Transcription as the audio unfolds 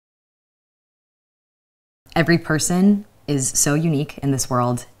Every person is so unique in this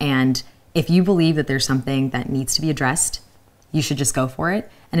world. And if you believe that there's something that needs to be addressed, you should just go for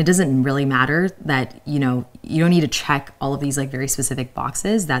it. And it doesn't really matter that, you don't need to check all of these like very specific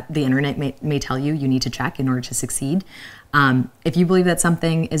boxes that the internet may tell you need to check in order to succeed. If you believe that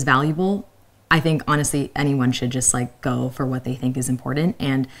something is valuable, I think honestly, anyone should just like go for what they think is important.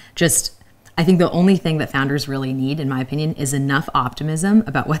 And just, I think the only thing that founders really need, in my opinion, is enough optimism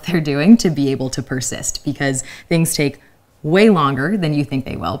about what they're doing to be able to persist, because things take way longer than you think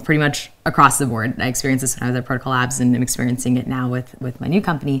they will, pretty much across the board. I experienced this when I was at Protocol Labs, and I'm experiencing it now with my new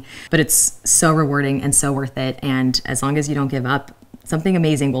company, but it's so rewarding and so worth it. And as long as you don't give up, something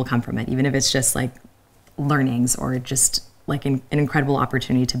amazing will come from it, even if it's just like learnings or just like an incredible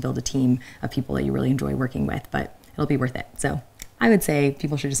opportunity to build a team of people that you really enjoy working with, but it'll be worth it. So I would say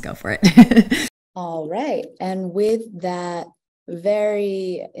people should just go for it. All right. And with that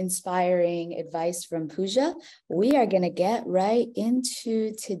very inspiring advice from Pooja, we are going to get right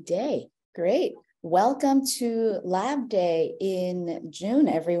into today. Great. Welcome to Lab Day in June,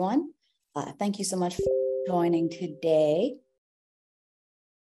 everyone. Thank you so much for joining today.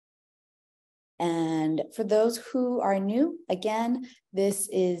 And for those who are new, again, this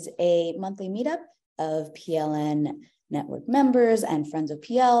is a monthly meetup of PLN network members and friends of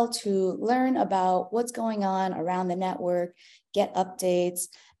PL to learn about what's going on around the network, get updates,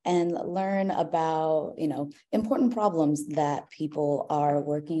 and learn about, important problems that people are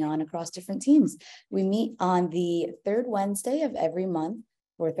working on across different teams. We meet on the third Wednesday of every month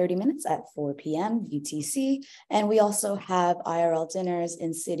for 30 minutes at 4 p.m. UTC. And we also have IRL dinners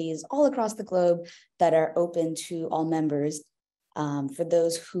in cities all across the globe that are open to all members. For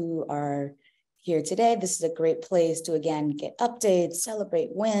those who are here today, this is a great place to, again, get updates, celebrate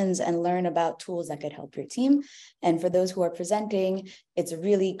wins, and learn about tools that could help your team. And for those who are presenting, it's a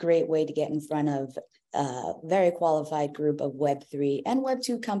really great way to get in front of a very qualified group of Web3 and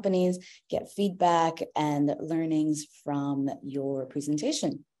Web2 companies, get feedback and learnings from your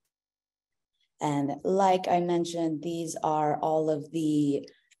presentation. And like I mentioned, these are all of the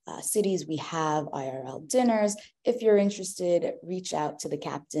cities we have IRL dinners. If you're interested, reach out to the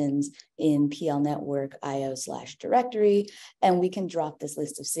captains in PL Network IO/directory, and we can drop this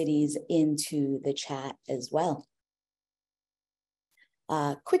list of cities into the chat as well.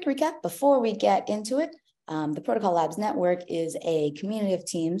 Quick recap before we get into it. The Protocol Labs Network is a community of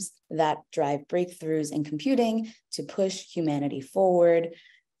teams that drive breakthroughs in computing to push humanity forward.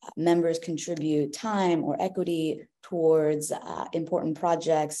 Members contribute time or equity towards important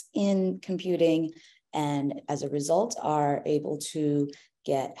projects in computing, and as a result are able to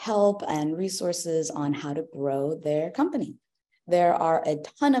get help and resources on how to grow their company. There are a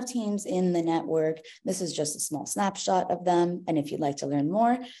ton of teams in the network. This is just a small snapshot of them. And if you'd like to learn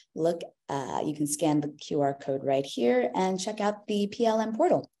more, you can scan the QR code right here and check out the PLM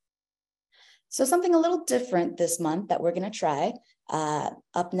portal. So something a little different this month that we're going to try.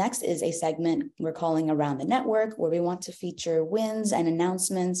 Up next is a segment we're calling Around the Network, where we want to feature wins and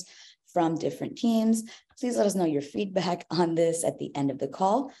announcements from different teams. Please let us know your feedback on this at the end of the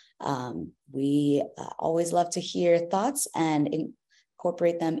call. We always love to hear thoughts and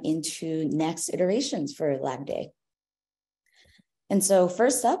incorporate them into next iterations for Lab Day. And so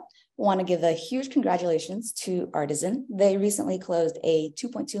first up, I want to give a huge congratulations to Artisan. They recently closed a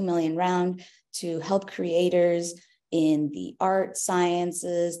 2.2 million round to help creators in the art,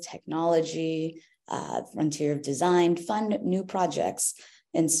 sciences, technology, frontier of design, fund new projects.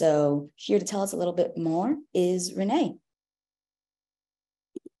 And so here to tell us a little bit more is Renee.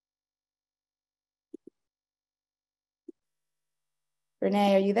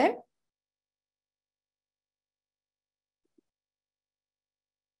 Renee, are you there?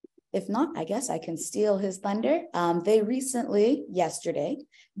 If not, I guess I can steal his thunder. They recently, yesterday,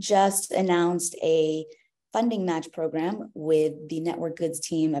 just announced a funding match program with the network goods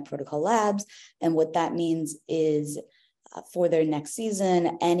team at Protocol Labs. And what that means is for their next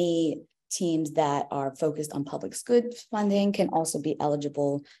season, any teams that are focused on public goods funding can also be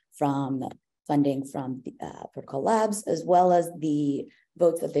eligible from funding from Protocol Labs, as well as the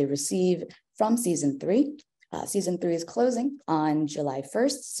votes that they receive from season 3. Season 3 is closing on July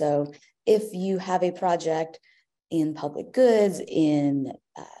 1st. So if you have a project in public goods, in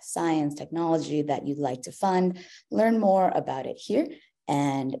science, technology that you'd like to fund, learn more about it here.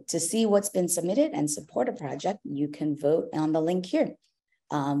 And to see what's been submitted and support a project, you can vote on the link here.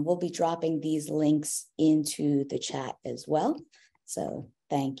 We'll be dropping these links into the chat as well. So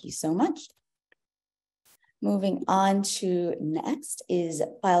thank you so much. Moving on to next is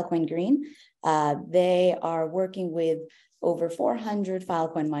Filecoin Green. They are working with over 400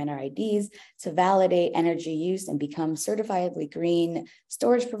 Filecoin miner IDs to validate energy use and become certifiably green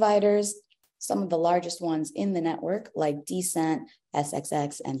storage providers. Some of the largest ones in the network, like Decent,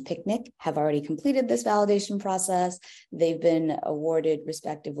 SXX, and Picnic, have already completed this validation process. They've been awarded,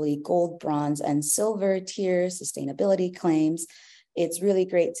 respectively, gold, bronze, and silver tier sustainability claims. It's really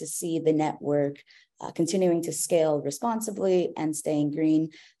great to see the network continuing to scale responsibly and staying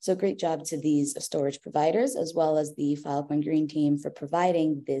green. So great job to these storage providers, as well as the Filecoin Green team for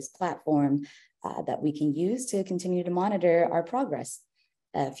providing this platform that we can use to continue to monitor our progress.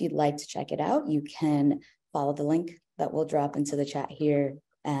 If you'd like to check it out, you can follow the link that we'll drop into the chat here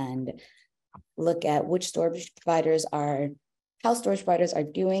and look at which storage providers are, how storage providers are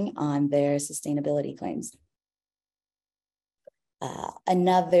doing on their sustainability claims.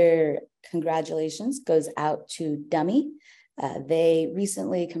 Another congratulations goes out to Dummy. They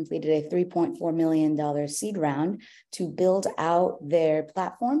recently completed a $3.4 million seed round to build out their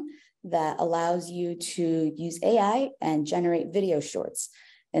platform that allows you to use AI and generate video shorts.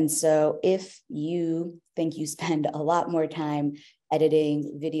 And so if you think you spend a lot more time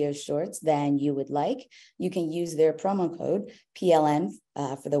editing video shorts than you would like, you can use their promo code PLN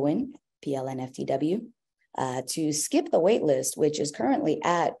for the win, PLNFTW, to skip the wait list, which is currently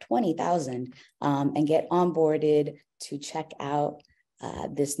at 20,000, and get onboarded to check out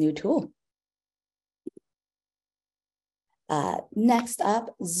this new tool. Next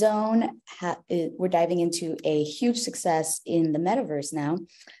up, Zone, we're diving into a huge success in the metaverse now.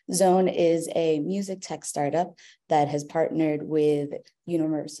 Zone is a music tech startup that has partnered with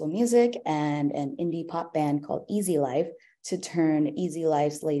Universal Music and an indie pop band called Easy Life to turn Easy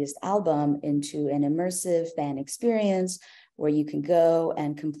Life's latest album into an immersive fan experience where you can go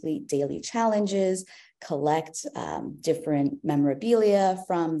and complete daily challenges, collect different memorabilia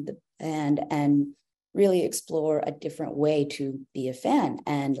from the band, and really explore a different way to be a fan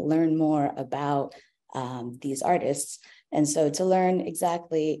and learn more about these artists. And so to learn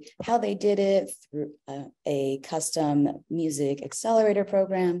exactly how they did it through a custom music accelerator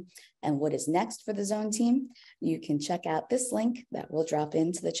program and what is next for the Zone team, you can check out this link that we'll drop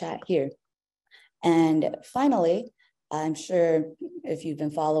into the chat here. And finally, I'm sure if you've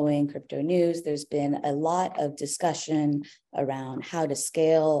been following crypto news, there's been a lot of discussion around how to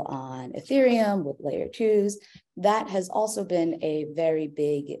scale on Ethereum with layer twos. That has also been a very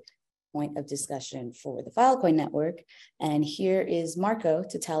big point of discussion for the Filecoin network. And here is Marco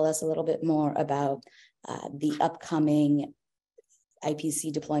to tell us a little bit more about the upcoming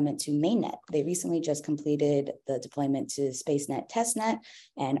IPC deployment to mainnet. They recently just completed the deployment to SpaceNet testnet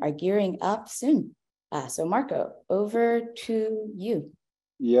and are gearing up soon. So Marco, over to you.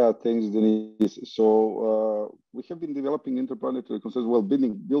 Yeah, thanks, Denise. So we have been developing interplanetary consensus, well,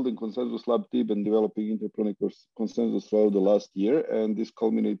 building consensus lab team and developing interplanetary consensus throughout the last year. And this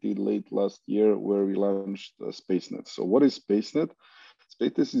culminated late last year where we launched SpaceNet. So what is SpaceNet?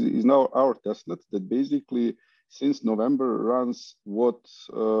 SpaceNet is now our testnet that basically since November runs what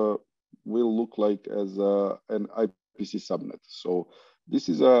will look like as an IPC subnet. So this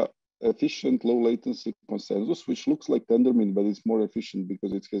is a efficient low latency consensus, which looks like Tendermint, but it's more efficient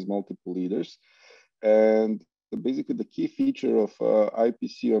because it has multiple leaders. And basically the key feature of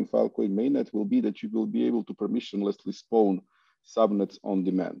IPC on Filecoin mainnet will be that you will be able to permissionlessly spawn subnets on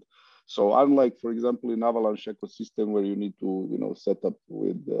demand. So unlike, for example, in Avalanche ecosystem where you need to set up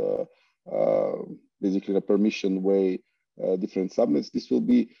with basically a permission way different subnets, this will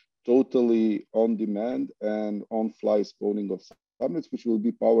be totally on demand and on fly spawning of subnets, which will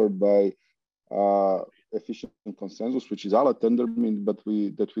be powered by efficient consensus, which is a la Tendermint, but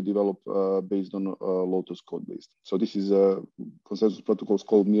that we developed based on Lotus code based. So this is a consensus protocols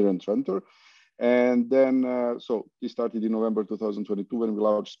called Mir and Trantor. And then, so this started in November 2022 when we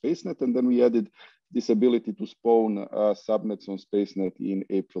launched SpaceNet, and then we added this ability to spawn subnets on SpaceNet in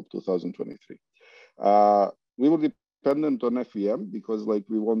April 2023. We were dependent on FVM because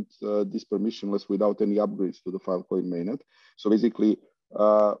we want this permissionless without any upgrades to the Filecoin mainnet. So basically,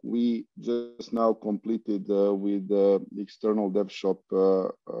 we just now completed with the external dev shop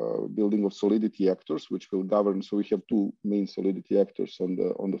building of Solidity actors, which will govern. So we have two main Solidity actors on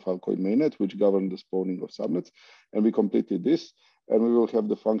the Filecoin mainnet, which govern the spawning of subnets. And we completed this, and we will have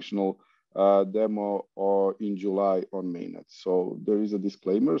the functional demo in July on mainnet. So there is a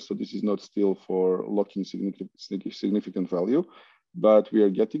disclaimer. So this is not still for locking significant value, but we are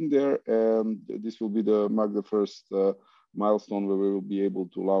getting there. And this will be mark the first milestone where we will be able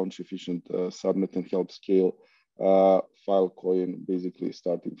to launch efficient subnet and help scale Filecoin basically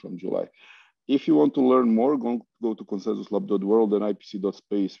starting from July. If you want to learn more, go to consensuslab.world and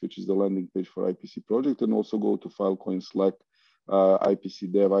ipc.space, which is the landing page for IPC project, and also go to Filecoin Slack,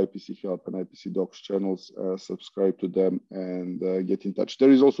 IPC Dev, IPC Help, and IPC Docs channels. Subscribe to them and get in touch.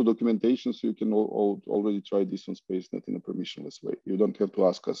 There is also documentation, so you can already try this on SpaceNet in a permissionless way. You don't have to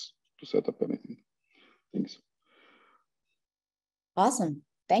ask us to set up anything. Thanks. Awesome.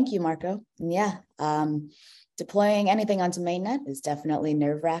 Thank you, Marco. And yeah, deploying anything onto mainnet is definitely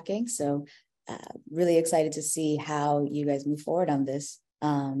nerve-wracking. So really excited to see how you guys move forward on this.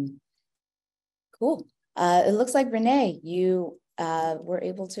 Cool. It looks like, Renee, you were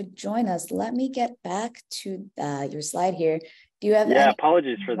able to join us. Let me get back to your slide here. Do you have any?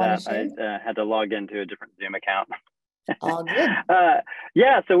 Apologies for that. I had to log into a different Zoom account. All good.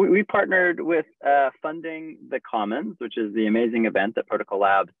 Yeah, so we partnered with Funding the Commons, which is the amazing event that Protocol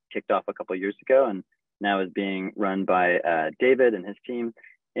Lab kicked off a couple of years ago and now is being run by David and his team.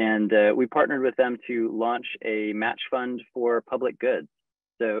 And we partnered with them to launch a match fund for public goods.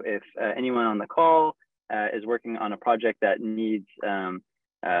 So if anyone on the call is working on a project that needs some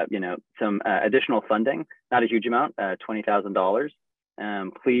additional funding, not a huge amount,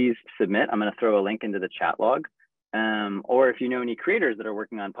 $20,000, please submit. I'm going to throw a link into the chat log. Or if you know any creators that are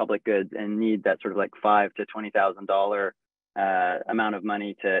working on public goods and need that sort of like $5,000 to $20,000 amount of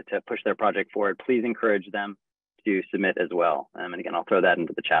money to push their project forward, please encourage them to submit as well. And again, I'll throw that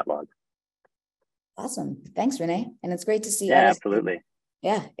into the chat log. Awesome. Thanks, Renee. And it's great to see. Yeah, absolutely.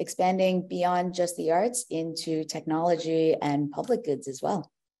 Yeah, expanding beyond just the arts into technology and public goods as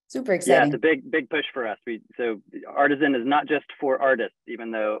well. Super exciting. Yeah, it's a big push for us. So Artisan is not just for artists,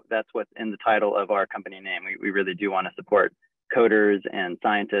 even though that's what's in the title of our company name. We really do want to support coders and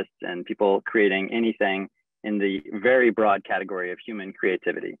scientists and people creating anything in the very broad category of human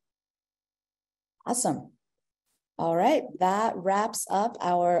creativity. Awesome. All right, that wraps up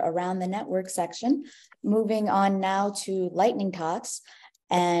our Around the Network section. Moving on now to lightning talks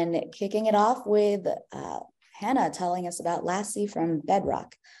and kicking it off with Hannah telling us about Lassie from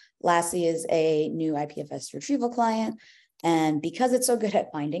Bedrock. Lassie is a new IPFS retrieval client, and because it's so good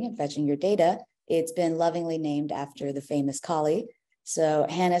at finding and fetching your data, it's been lovingly named after the famous Collie. So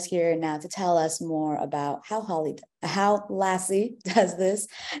Hannah's here now to tell us more about how Lassie does this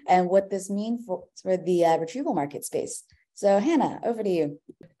and what this means for the retrieval market space. So Hannah, over to you.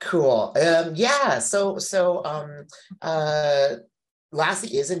 Cool.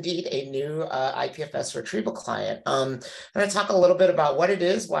 Lassie is indeed a new IPFS retrieval client. I'm going to talk a little bit about what it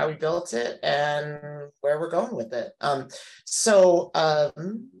is, why we built it, and where we're going with it. Let's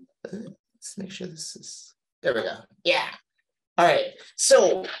make sure this is, there we go. Yeah. All right.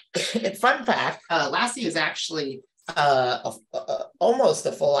 So fun fact, Lassie is actually almost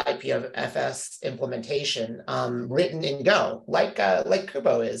a full IPFS implementation written in Go, like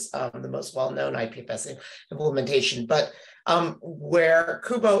Kubo is the most well-known IPFS implementation. But where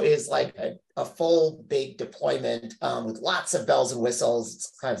Kubo is like a full big deployment with lots of bells and whistles,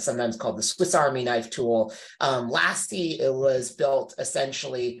 it's kind of sometimes called the Swiss Army knife tool. Lassie, it was built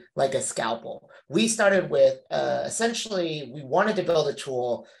essentially like a scalpel. We started with essentially, we wanted to build a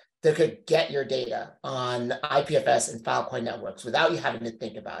tool that could get your data on IPFS and Filecoin networks without you having to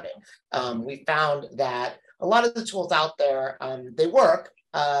think about it. We found that a lot of the tools out there, they work,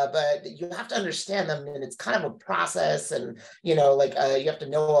 but you have to understand them, and it's kind of a process, and you have to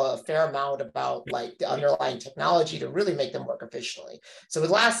know a fair amount about like the underlying technology to really make them work efficiently. So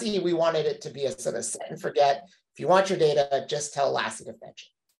with Lassie, we wanted it to be a sort of set and forget. If you want your data, just tell Lassie to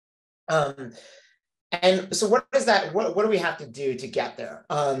fetch it. And so what is that? What do we have to do to get there?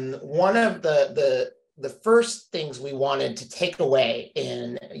 One of the first things we wanted to take away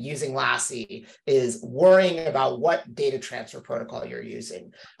in using Lassie is worrying about what data transfer protocol you're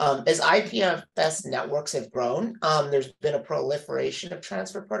using. As IPFS networks have grown, there's been a proliferation of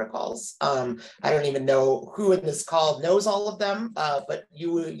transfer protocols. I don't even know who in this call knows all of them, but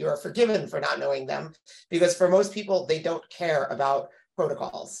you're forgiven for not knowing them, because for most people, they don't care about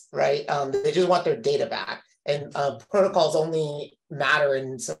protocols, right? They just want their data back. And protocols only matter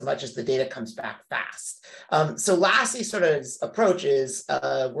in so much as the data comes back fast. So Lassie sort of approach is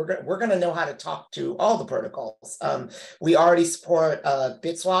we're going to know how to talk to all the protocols. We already support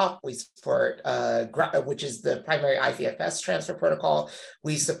BitSwap. We support which is the primary IPFS transfer protocol.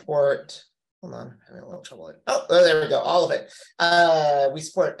 We support. Hold on, I'm having a little trouble. Oh, there we go, all of it. We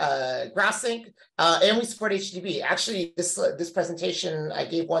support GraphSync, and we support HTTP. Actually, this presentation I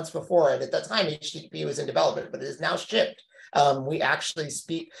gave once before, and at that time, HTTP was in development, but it is now shipped. We actually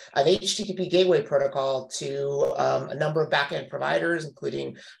speak an HTTP gateway protocol to a number of backend providers,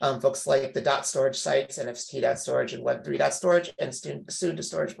 including folks like the .storage sites, nft.storage and web3.storage, and soon to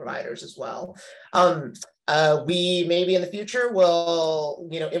storage providers as well. We maybe in the future will,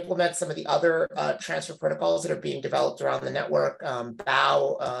 implement some of the other transfer protocols that are being developed around the network.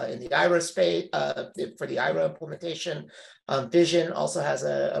 BOW in the IRO space for the IRO implementation. Vision also has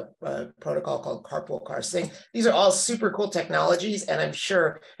a protocol called carpool car sync. These are all super cool technologies, and I'm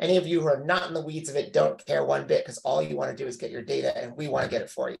sure any of you who are not in the weeds of it don't care one bit, because all you want to do is get your data, and we want to get it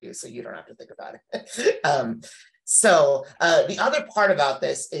for you, so you don't have to think about it. So the other part about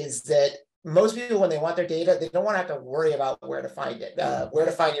this is that most people, when they want their data, they don't want to have to worry about where to find it. Where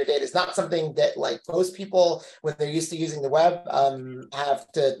to find your data is not something that, like, most people, when they're used to using the web,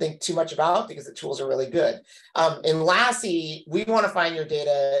 have to think too much about, because the tools are really good. In Lassie, we want to find your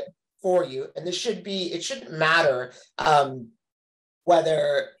data for you, and it shouldn't matter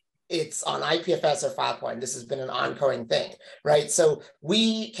whether it's on IPFS or Filecoin. This has been an ongoing thing, right? So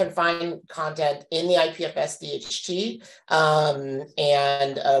we can find content in the IPFS DHT,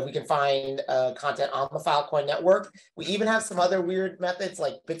 and we can find content on the Filecoin network. We even have some other weird methods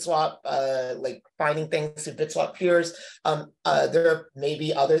like BitSwap, like finding things through BitSwap peers. There may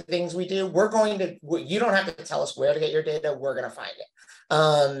be other things we do. You don't have to tell us where to get your data. We're going to find it.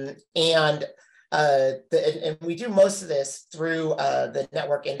 And we do most of this through the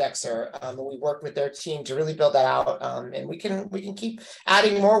network indexer. We work with their team to really build that out, and we can keep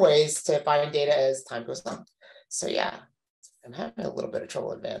adding more ways to find data as time goes on. So yeah, I'm having a little bit of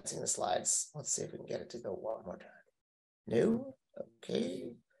trouble advancing the slides. Let's see if we can get it to go one more time. No,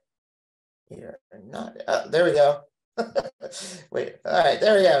 okay. Here, not. There we go. Wait. All right.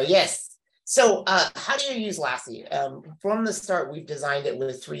 There we go. Yes. So how do you use Lassie? From the start, we've designed it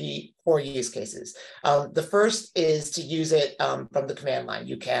with 3 core use cases. The first is to use it from the command line.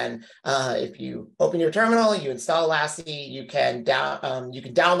 You can, if you open your terminal, you install Lassie, you can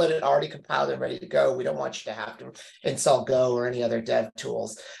download it already compiled and ready to go. We don't want you to have to install Go or any other dev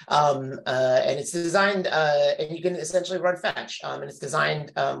tools. And it's designed, and you can essentially run fetch. And it's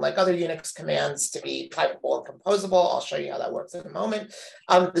designed like other Unix commands to be typable and composable. I'll show you how that works in a moment.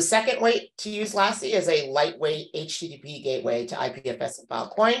 The second way to use Lassie is a lightweight HTTP gateway to IPFS and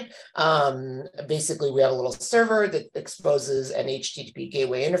Filecoin. Basically, we have a little server that exposes an HTTP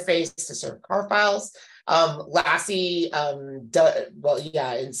gateway interface to serve car files. Lassie, and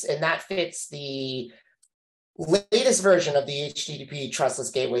that fits the latest version of the HTTP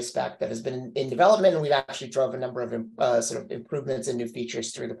trustless gateway spec that has been in development, and we've actually drove a number of sort of improvements and new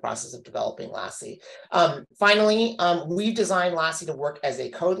features through the process of developing Lassie. Finally, we've designed Lassie to work as a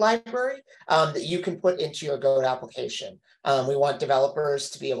code library that you can put into your Go application. We want developers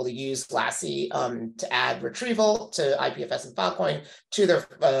to be able to use Lassie to add retrieval to IPFS and Filecoin to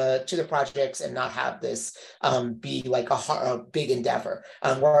their projects, and not have this be like a big endeavor.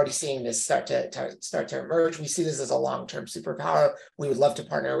 We're already seeing this start to emerge. We see this as a long-term superpower. We would love to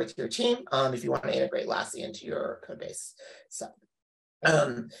partner with your team if you want to integrate Lassie into your code base. So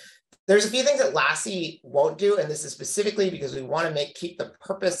there's a few things that Lassie won't do, and this is specifically because we want to keep the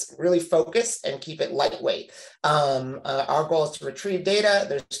purpose really focused and keep it lightweight. Our goal is to retrieve data.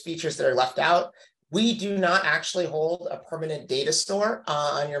 There's features that are left out. We do not actually hold a permanent data store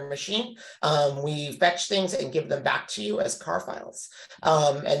on your machine. We fetch things and give them back to you as car files.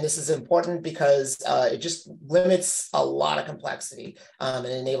 And this is important because it just limits a lot of complexity and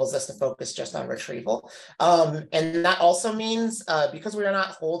enables us to focus just on retrieval. And that also means because we are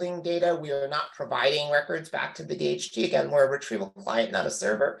not holding data, we are not providing records back to the DHT. Again, we're a retrieval client, not a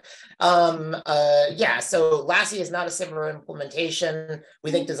server. So Lassie is not a similar implementation.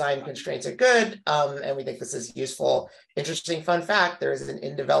 We think design constraints are good. And we think this is useful. Interesting fun fact, there is an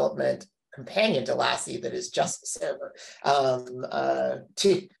in development companion to Lassie that is just a server.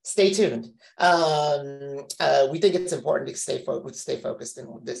 Stay tuned. We think it's important to stay focused,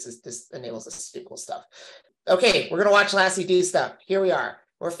 and this enables us to do cool stuff. Okay, we're gonna watch Lassie do stuff. Here we are.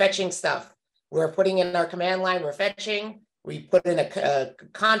 We're fetching stuff. We're putting in our command line, we're fetching, we put in a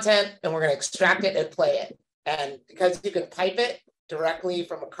content, and we're gonna extract it and play it. And because you can pipe it directly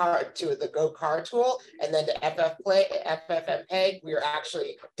from a car to the Go car tool, and then to FFmpeg, we are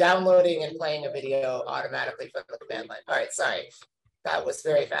actually downloading and playing a video automatically from the command line. All right, sorry, that was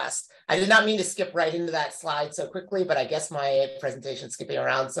very fast. I did not mean to skip right into that slide so quickly, but I guess my presentation is skipping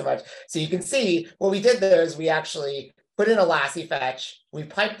around so much. So you can see what we did there is we actually put in a Lassie fetch, we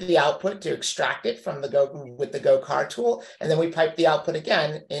piped the output to extract it from the Go with the Go car tool, and then we piped the output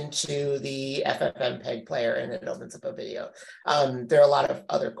again into the FFmpeg player, and it opens up a video. There are a lot of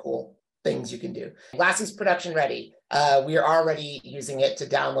other cool things you can do. Lassie's production ready. We are already using it to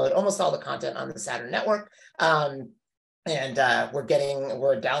download almost all the content on the Saturn network. And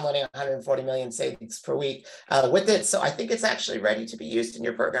we're downloading 140 million savings per week with it. So I think it's actually ready to be used in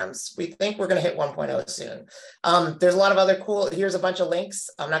your programs. We think we're going to hit 1.0 soon. There's a lot of other cool, here's a bunch of links.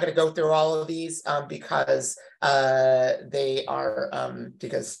 I'm not going to go through all of these because they are,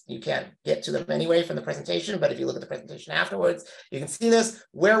 because you can't get to them anyway from the presentation, but if you look at the presentation afterwards, you can see this,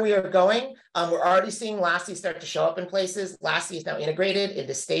 where we are going. We're already seeing Lassie start to show up in places. Lassie is now integrated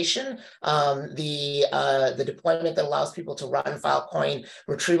into Station, the deployment that allows people to run Filecoin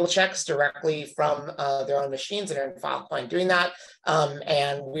retrieval checks directly from their own machines that are in Filecoin doing that.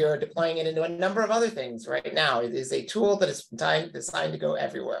 And we are deploying it into a number of other things right now. It is a tool that is designed to go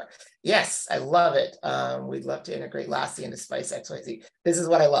everywhere. Yes, I love it. We'd love to integrate Lassie into Spice XYZ. This is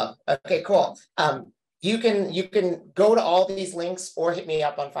what I love. Okay, cool. You can go to all these links or hit me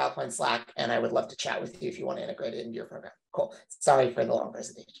up on Filecoin Slack, and I would love to chat with you if you want to integrate it into your program. Cool. Sorry for the long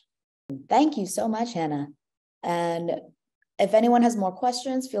presentation. Thank you so much, Hannah. And if anyone has more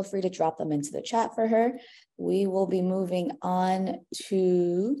questions, feel free to drop them into the chat for her. We will be moving on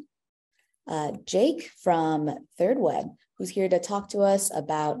to Jake from Third Web, who's here to talk to us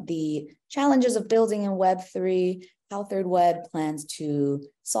about the challenges of building in Web3, how Third Web plans to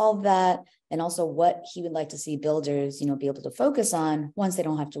solve that, and also what he would like to see builders, be able to focus on once they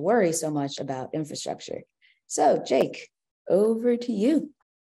don't have to worry so much about infrastructure. So, Jake, over to you.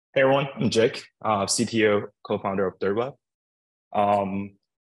 Hey everyone, I'm Jake, CTO, co-founder of Third Web.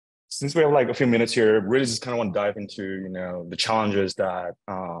 Since we have like a few minutes here, really just kind of want to dive into the challenges that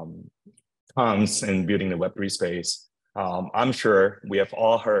comes in building the Web3 space. I'm sure we have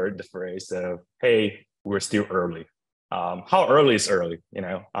all heard the phrase of, "Hey, we're still early." How early is early?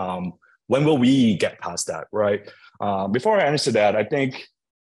 When will we get past that, right? Before I answer that, I think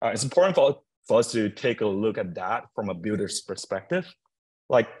it's important for us to take a look at that from a builder's perspective.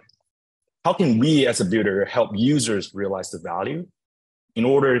 Like, how can we as a builder help users realize the value in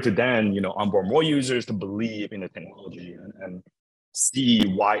order to then, onboard more users to believe in the technology and see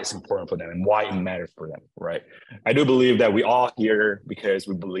why it's important for them and why it matters for them, right? I do believe that we all here because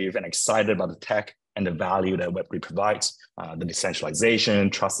we believe and excited about the tech and the value that Web3 provides, the decentralization,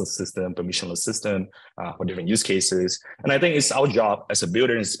 trustless system, permissionless system for different use cases. And I think it's our job as a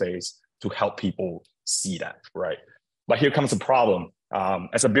builder in space to help people see that, right? But here comes the problem.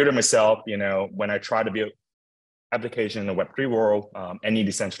 As a builder myself, when I try to build application in the Web3 world, any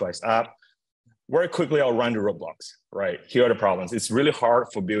decentralized app, very quickly I'll run into roadblocks, right? Here are the problems. It's really hard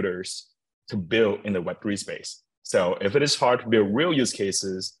for builders to build in the Web3 space. So if it is hard to build real use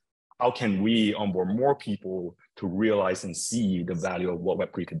cases, how can we onboard more people to realize and see the value of what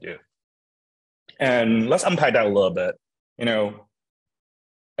Web3 could do? And let's unpack that a little bit.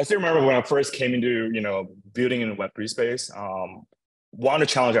 I still remember when I first came into, building in the Web3 space, one of the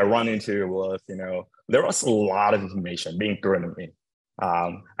challenges I run into was, there was a lot of information being thrown at me.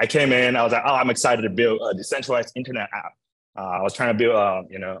 I came in, I was like, oh, I'm excited to build a decentralized internet app. I was trying to build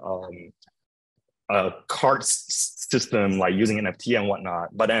a card system, like using NFT and whatnot.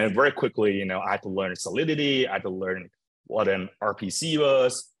 But then very quickly, I had to learn Solidity. I had to learn what an RPC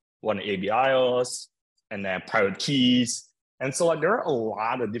was, what an ABI was, and then private keys. And so there are a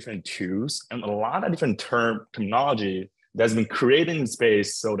lot of different tools and a lot of different terminology that's been created in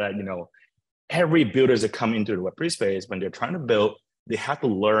space so that, every builders that come into the Web3 space, when they're trying to build, they have to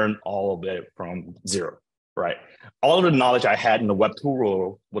learn all of it from zero, right? All of the knowledge I had in the Web2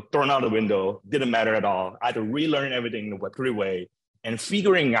 world was thrown out the window, didn't matter at all. I had to relearn everything in the Web3 way and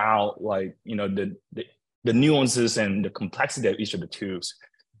figuring out the nuances and the complexity of each of the tools.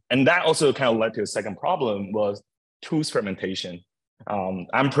 And that also kind of led to a second problem was tools fragmentation.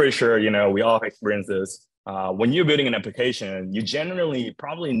 I'm pretty sure, we all experience this. When you're building an application, you generally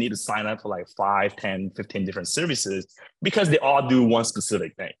probably need to sign up for like 5, 10, 15 different services because they all do one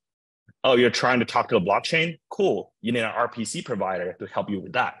specific thing. Oh, you're trying to talk to a blockchain? Cool. You need an RPC provider to help you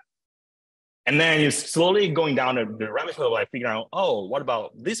with that. And then you're slowly going down the rabbit hole, like figuring out, oh, what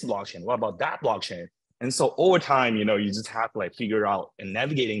about this blockchain? What about that blockchain? And so over time, you just have to figure out and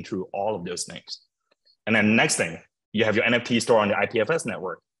navigating through all of those things. And then next thing, you have your NFT store on the IPFS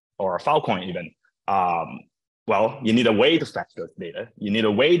network or Filecoin even. Well, you need a way to fetch those data. You need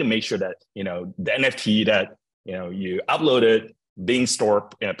a way to make sure that, the NFT that, you uploaded being stored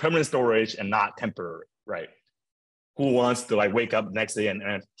in a permanent storage and not temporary, right? Who wants to wake up next day and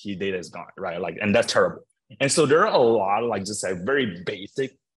NFT data is gone, right? And that's terrible. And so there are a lot of just very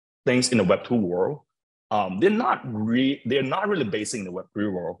basic things in the Web2 world. They're not really basic in the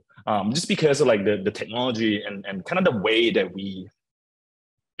Web3 world, just because of the technology and kind of the way that we,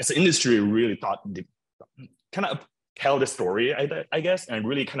 as an industry, really thought kind of tell the story, I guess, and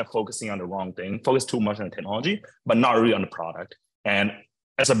really kind of focusing on the wrong thing, focus too much on the technology, but not really on the product. And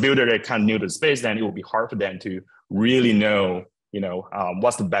as a builder that kind of new to the space, then it will be hard for them to really know,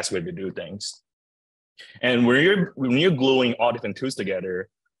 what's the best way to do things. And when you're gluing all different tools together,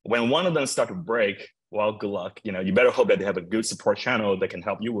 when one of them start to break, well, good luck. You better hope that they have a good support channel that can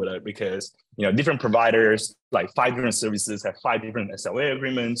help you with it, because different providers, like 5 different services, have 5 different SLA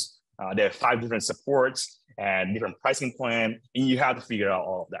agreements. They have 5 different supports and different pricing plan, and you have to figure out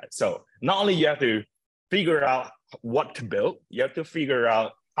all of that. So not only you have to figure out what to build, you have to figure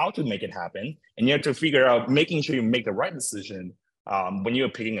out how to make it happen, and you have to figure out making sure you make the right decision when you're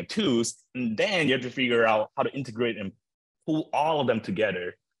picking up tools, and then you have to figure out how to integrate and pull all of them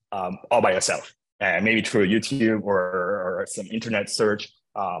together all by yourself, and maybe through YouTube or some internet search.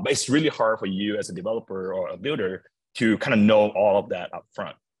 But it's really hard for you as a developer or a builder to kind of know all of that up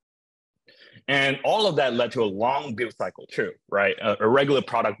front. And all of that led to a long build cycle too, right? A regular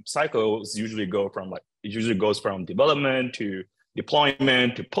product cycle usually goes from development to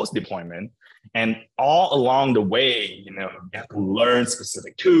deployment to post-deployment. And all along the way, you have to learn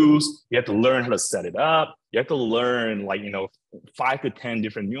specific tools. You have to learn how to set it up. You have to learn 5 to 10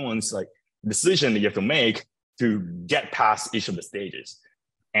 different nuance decisions that you have to make to get past each of the stages.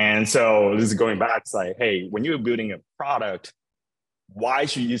 And so this is going back to hey, when you're building a product, why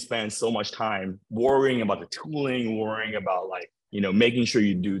should you spend so much time worrying about the tooling, worrying about making sure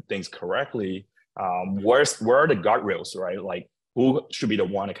you do things correctly? Where are the guardrails, right? Who should be the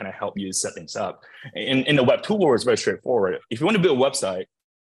one to kind of help you set things up? In the Web 2 world, it's very straightforward. If you want to build a website,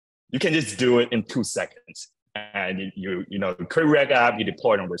 you can just do it in 2 seconds. And you create a React app, you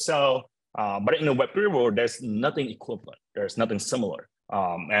deploy it on Vercel. But in the Web 3 world, there's nothing equivalent. There's nothing similar.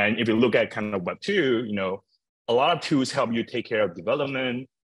 And if you look at kind of Web 2, a lot of tools help you take care of development,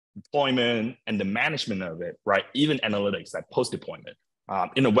 deployment, and the management of it, right? Even analytics, like post-deployment.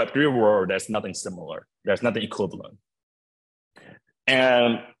 In the Web 3 world, there's nothing similar. There's nothing equivalent.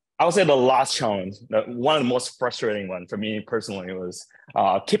 And I would say the last challenge, one of the most frustrating one for me personally, was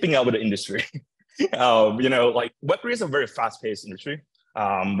keeping up with the industry. Web3 is a very fast-paced industry.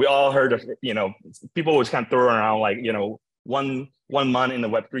 We all heard of, people was kind of throwing around one month in the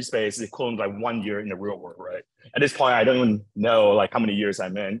Web3 space is equivalent to 1 year in the real world, right? At this point, I don't even know how many years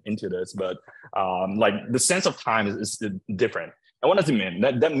I'm into this, but the sense of time is different. And what does it mean?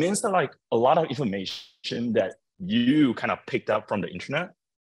 That means that a lot of information that you kind of picked up from the internet,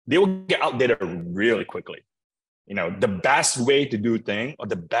 they will get outdated really quickly. The best way to do thing or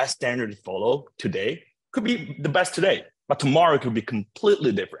the best standard to follow today could be the best today, but tomorrow it could be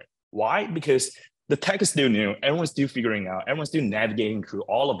completely different. Why? Because the tech is still new, everyone's still figuring out, everyone's still navigating through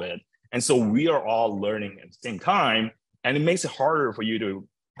all of it. And so we are all learning at the same time, and it makes it harder for you to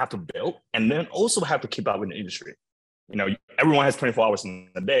have to build and then also have to keep up with the industry. Everyone has 24 hours in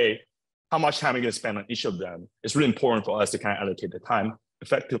a day. How much time are you going to spend on each of them? It's really important for us to kind of allocate the time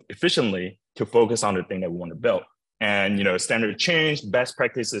efficiently to focus on the thing that we want to build. And, standard change, best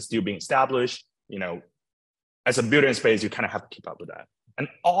practices still being established. As a builder in space, you kind of have to keep up with that. And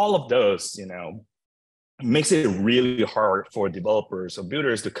all of those, makes it really hard for developers or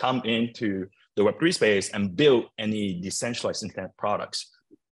builders to come into the Web3 space and build any decentralized internet products.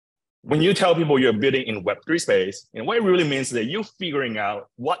 When you tell people you're building in Web3 space, what it really means is that you're figuring out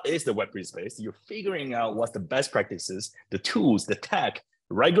what is the Web3 space. You're figuring out what's the best practices, the tools, the tech,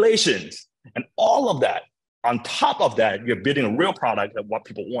 regulations, and all of that. On top of that, you're building a real product of what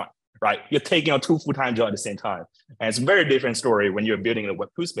people want, right? You're taking on 2 full-time jobs at the same time. And it's a very different story when you're building a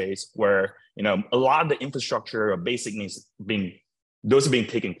Web2 space where, a lot of the infrastructure or basic needs those are being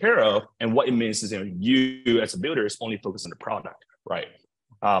taken care of. And what it means is, you as a builder is only focused on the product, right?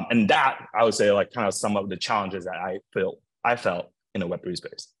 And that, I would say, kind of some of the challenges that I felt in the Web3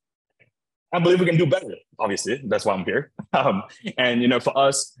 space. I believe we can do better, obviously. That's why I'm here. And, for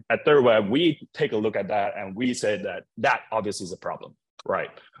us at Third Web, we take a look at that and we said that obviously is a problem, right?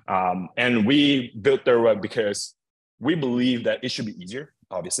 And we built Third Web because we believe that it should be easier,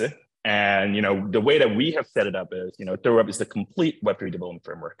 obviously. And, the way that we have set it up is, Third Web is the complete Web3 development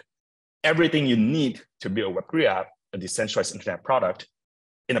framework. Everything you need to build a Web3 app, a decentralized internet product,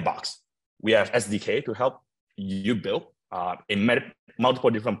 in a box. We have SDK to help you build in multiple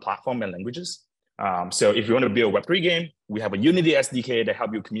different platforms and languages. So if you want to build a Web3 game, we have a Unity SDK to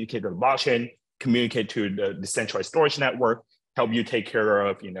help you communicate to the blockchain, communicate to the decentralized storage network, help you take care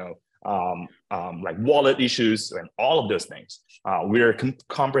of, wallet issues and all of those things. We're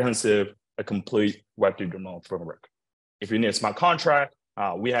comprehensive, a complete Web3 development framework. If you need a smart contract,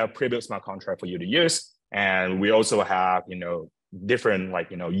 we have pre-built smart contract for you to use. And we also have, different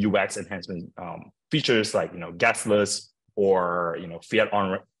UX enhancement features like, gasless or, fiat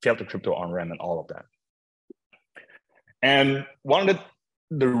to crypto on-ramp and all of that. And one of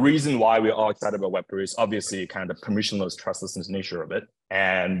the reason why we're all excited about Web3 is obviously kind of the permissionless, trustless nature of it.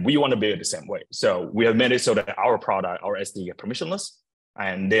 And we want to build it the same way. So we have made it so that our product, our SDK, are permissionless,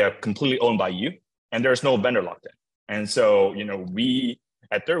 and they are completely owned by you, and there's no vendor locked in. And so, we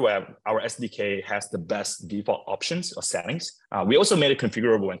at ThirdWeb, our SDK has the best default options or settings. We also made it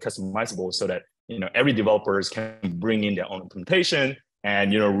configurable and customizable so that, every developers can bring in their own implementation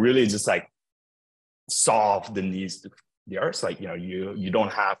and, really just like solve the needs there. It's like, you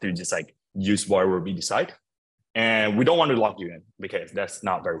don't have to just like use whatever we decide. And we don't want to lock you in because that's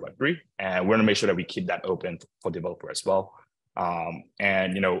not very Web3. And we're gonna make sure that we keep that open for developers as well. And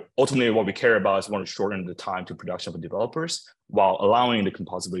ultimately what we care about is want to shorten the time to production for developers while allowing the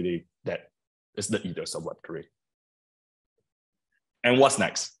composability that is the ethos of Web3. And what's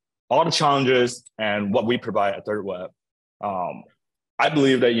next? All the challenges and what we provide at ThirdWeb. I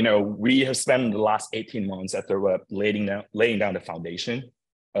believe that we have spent the last 18 months at ThirdWeb laying down the foundation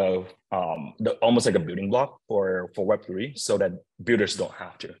of almost like a building block for Web3 so that builders don't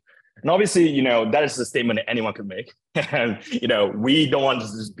have to. And obviously, that is a statement that anyone could make. And, we don't want to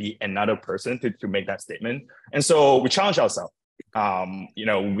just be another person to make that statement. And so we challenge ourselves.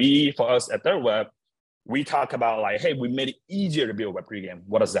 For us at ThirdWeb, we talk about like, hey, we made it easier to build a Web3 game.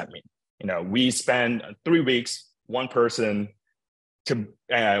 What does that mean? We spend 3 weeks, one person,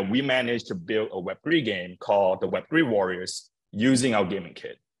 we managed to build a Web3 game called the Web3 Warriors using our gaming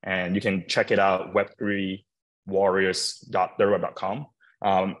kit. And you can check it out, web3warriors.thirdweb.com.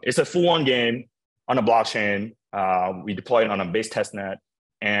 It's a full-on game on a blockchain. We deploy it on a base testnet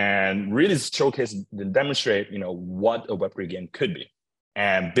and really showcase and demonstrate, what a Web3 game could be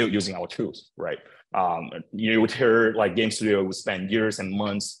and built using our tools, right? You would hear like game studio would spend years and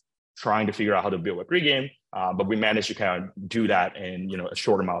months trying to figure out how to build a Web3 game, but we managed to kind of do that in a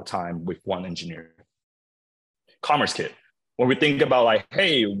short amount of time with one engineer. Commerce Kit. When we think about like,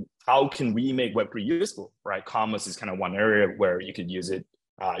 hey, how can we make Web3 useful, right? Commerce is kind of one area where you could use it.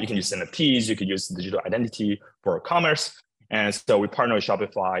 You can use NFTs, you could use digital identity for commerce. And so we partner with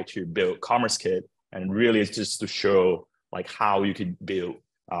Shopify to build Commerce Kit, and really it's just to show like how you could build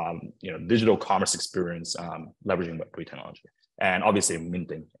digital commerce experience leveraging Web3 technology. And obviously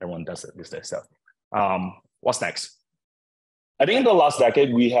minting, everyone does it these days. So what's next? I think in the last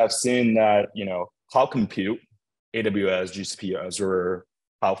decade, we have seen that, cloud compute, AWS, GCP, Azure,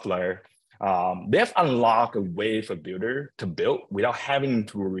 Cloudflare, they have unlocked a way for builder to build without having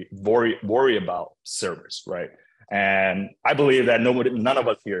to worry about servers, right? And I believe that none of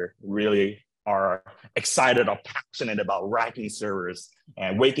us here really are excited or passionate about racking servers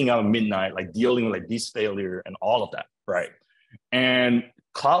and waking up at midnight, like dealing with like this failure and all of that, right? And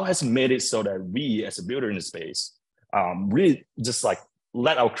cloud has made it so that we as a builder in the space really just like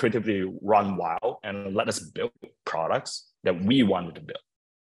let our creativity run wild and let us build products that we wanted to build.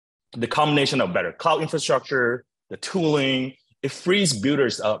 The combination of better cloud infrastructure, the tooling, it frees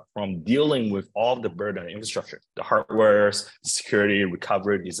builders up from dealing with all the burden of infrastructure, the hardware, security,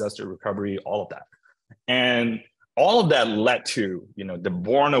 recovery, disaster recovery, all of that. And all of that led to, the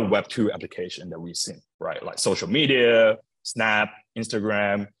born of Web2 application that we've seen, right? Like social media, Snap,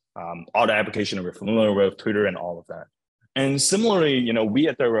 Instagram, all the applications we're familiar with, Twitter and all of that. And similarly, we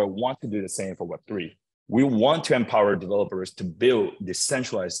at ThirdWeb want to do the same for Web3. We want to empower developers to build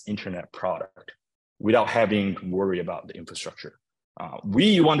decentralized internet product without having to worry about the infrastructure.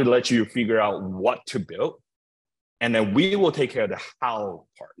 We want to let you figure out what to build, and then we will take care of the how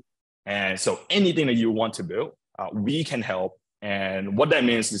part. And so anything that you want to build, we can help. And what that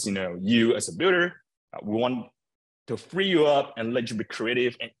means is, you as a builder, we want to free you up and let you be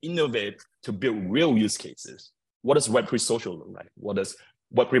creative and innovate to build real use cases. What does Web3 social look like? What does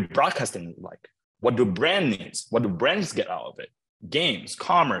Web3 broadcasting look like? What do brand needs? What do brands get out of it? Games,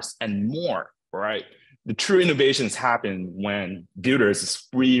 commerce, and more, right? The true innovations happen when builders is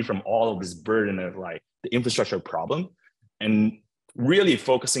free from all of this burden of like the infrastructure problem and really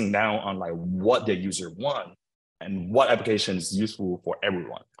focusing down on like what the user want and what application is useful for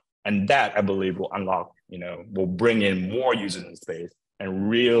everyone. And that I believe will unlock, will bring in more users in the space and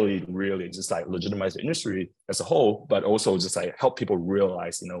really, really just like legitimize the industry as a whole, but also just like help people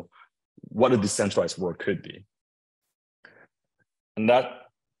realize, what a decentralized world could be. And that,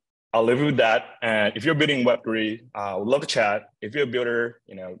 I'll leave you with that. And if you're building Web3, we'd love to chat. If you're a builder,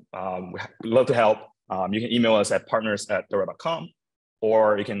 we'd love to help. You can email us at partners@thirdweb.com,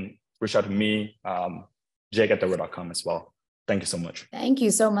 or you can reach out to me, Jake@thirdweb.com as well. Thank you so much. Thank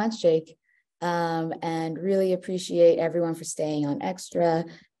you so much, Jake. And really appreciate everyone for staying on extra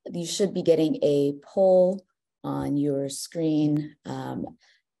you should be getting a poll on your screen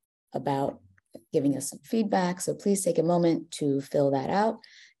about giving us some feedback. So please take a moment to fill that out.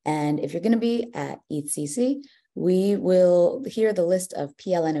 And if you're going to be at ETHCC, we will hear the list of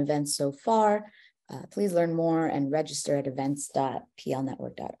PLN events so far. Please learn more and register at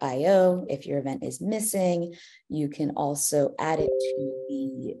events.plnetwork.io. If your event is missing, you can also add it to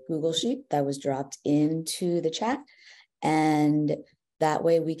the Google Sheet that was dropped into the chat. And that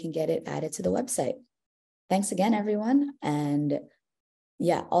way we can get it added to the website. Thanks again, everyone. And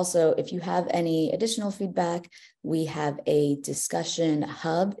yeah, also, if you have any additional feedback, we have a discussion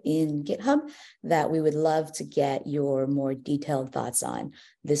hub in GitHub that we would love to get your more detailed thoughts on.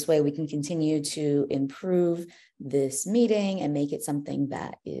 This way we can continue to improve this meeting and make it something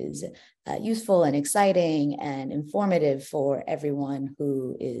that is useful and exciting and informative for everyone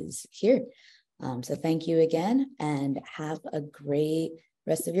who is here. So thank you again and have a great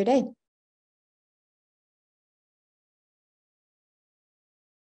rest of your day.